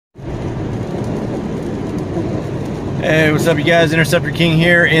Hey, what's up you guys? Interceptor King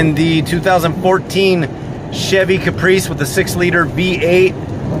here in the 2014 Chevy Caprice with the 6-liter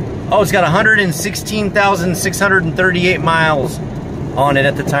V8. Oh, it's got 116,638 miles on it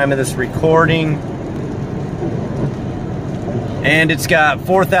at the time of this recording. And it's got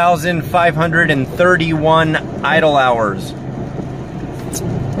 4,531 idle hours.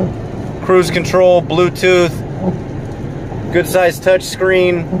 Cruise control, Bluetooth, good size touch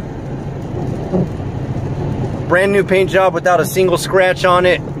screen. Brand new paint job without a single scratch on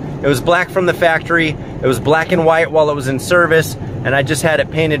it. It was black from the factory. It was black and white while it was in service, and I just had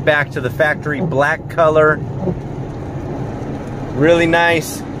it painted back to the factory black color. Really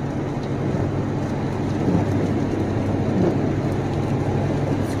nice.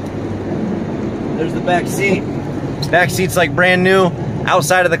 There's the back seat. Back seat's like brand new.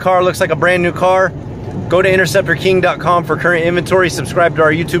 Outside of the car looks like a brand new car. Go to interceptorking.com for current inventory. Subscribe to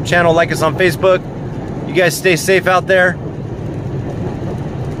our YouTube channel. Like us on Facebook. You guys stay safe out there.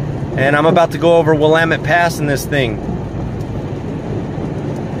 And I'm about to go over Willamette Pass in this thing.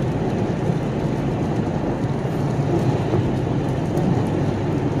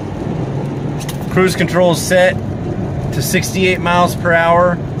 Cruise control is set to 68 miles per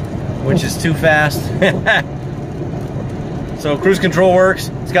hour, which is too fast. So cruise control works.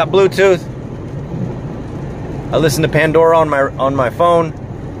 It's got Bluetooth. I listen to Pandora on my phone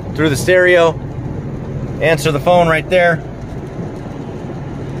through the stereo. Answer the phone right there.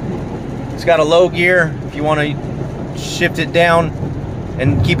 It's got a low gear if you want to shift it down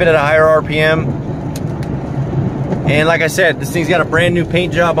and keep it at a higher RPM. And like I said, this thing's got a brand new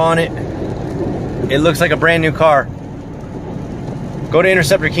paint job on it. It looks like a brand new car. Go to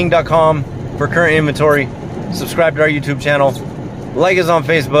interceptorking.com for current inventory. Subscribe to our YouTube channel. Like us on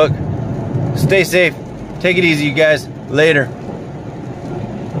Facebook. Stay safe. Take it easy, you guys. Later.